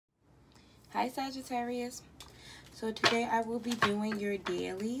Hi Sagittarius. So today I will be doing your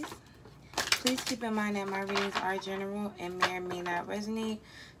dailies. Please keep in mind that my readings are general and may or may not resonate.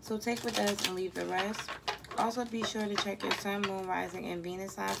 So take what does and leave the rest. Also be sure to check your sun, moon, rising, and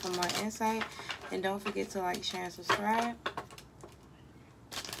Venus sign for more insight. And don't forget to like, share, and subscribe.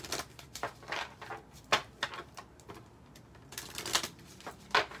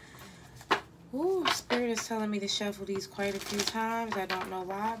 Ooh, Spirit is telling me to shuffle these quite a few times. I don't know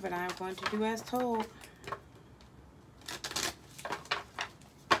why, but I'm going to do as told.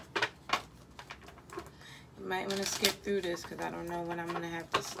 You might want to skip through this because I don't know when I'm going to have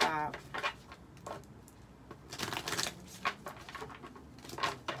to stop.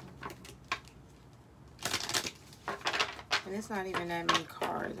 And it's not even that many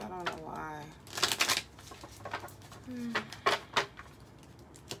cards. I don't know why.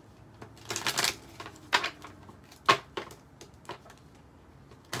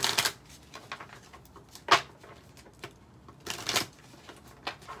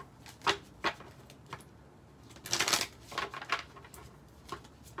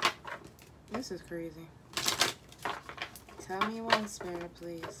 This is crazy. Tell me one, Spirit,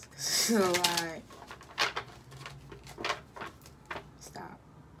 please. This is a lot. Stop.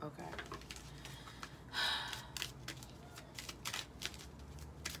 Okay.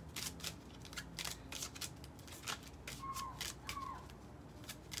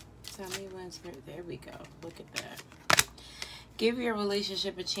 Tell me one, Spirit. There we go. Look at that. Give your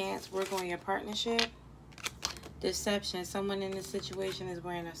relationship a chance. Work on your partnership. Deception. Someone in this situation is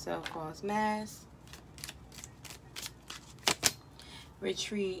wearing a self-caused mask.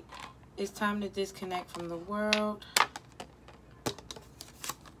 Retreat. It's time to disconnect from the world.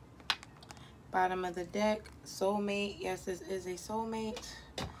 Bottom of the deck. Soulmate. Yes, this is a soulmate.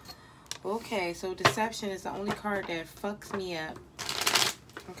 Okay, so deception is the only card that fucks me up.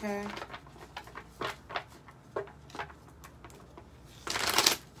 Okay.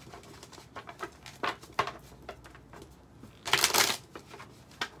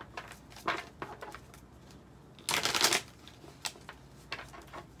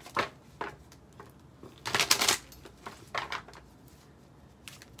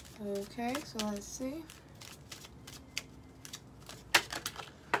 Okay, so let's see.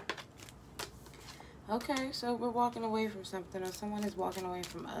 Okay, so we're walking away from something, or someone is walking away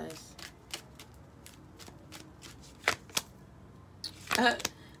from us.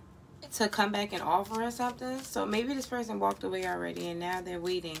 To come back and offer us something. So maybe this person walked away already and now they're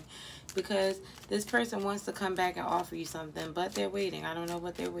waiting, because this person wants to come back and offer you something, but they're waiting. I don't know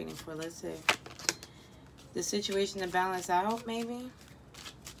what they're waiting for. Let's see. The situation to balance out, maybe?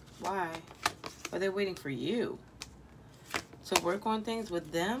 Why? Or they're waiting for you to work on things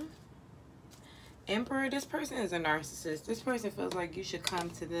with them? Emperor, this person is a narcissist. This person feels like you should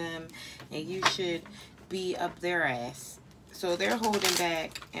come to them and you should be up their ass. So they're holding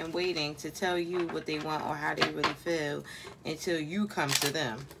back and waiting to tell you what they want or how they really feel until you come to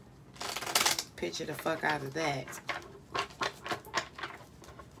them. Picture the fuck out of that.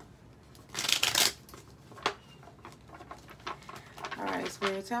 Alright,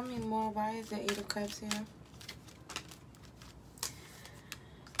 Spirit, tell me more. Why is the Eight of Cups here?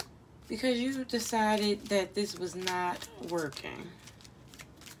 Because you decided that this was not working.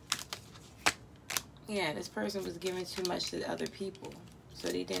 Yeah, this person was giving too much to other people, so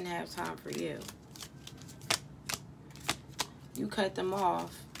they didn't have time for you. You cut them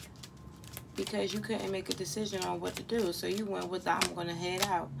off because you couldn't make a decision on what to do, so you went with the I'm going to head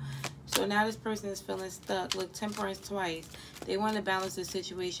out. So now this person is feeling stuck. Look, Temperance twice. They want to balance the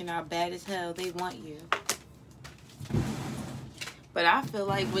situation out bad as hell. They want you. But I feel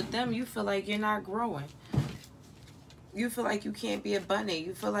like with them, you feel like you're not growing. You feel like you can't be abundant.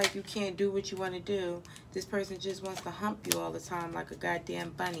 You feel like you can't do what you want to do. This person just wants to hump you all the time like a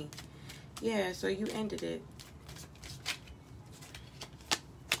goddamn bunny. Yeah, so you ended it.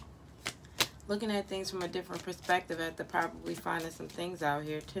 Looking at things from a different perspective, after probably finding some things out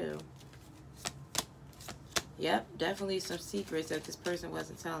here too. Yep, definitely some secrets that this person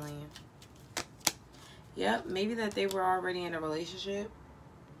wasn't telling you. Yep, maybe that they were already in a relationship.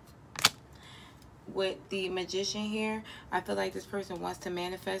 With the Magician here, I feel like this person wants to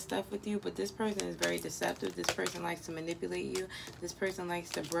manifest stuff with you, but this person is very deceptive. This person likes to manipulate you. This person likes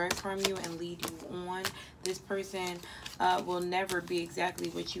to breadcrumb you and lead you on. This person will never be exactly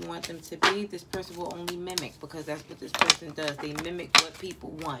what you want them to be. This person will only mimic, because that's what this person does. They mimic what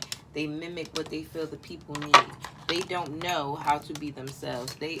people want. They mimic what they feel the people need. They don't know how to be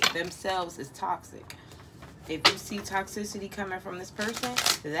themselves. Themselves is toxic. If you see toxicity coming from this person,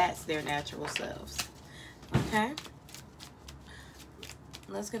 that's their natural selves. Okay?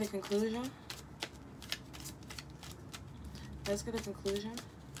 Let's get a conclusion. Let's get a conclusion.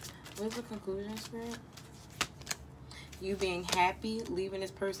 What's the conclusion, Spirit? You being happy, leaving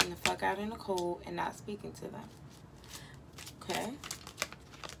this person the fuck out in the cold and not speaking to them. Okay.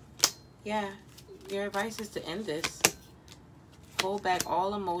 Yeah. Your advice is to end this. Hold back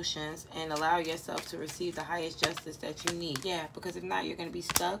all emotions and allow yourself to receive the highest justice that you need. Yeah, because if not, you're going to be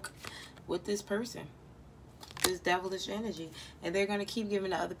stuck with this person. This devilish energy. And they're going to keep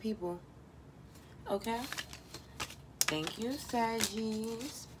giving to other people. Okay? Thank you,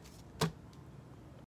 Saggies.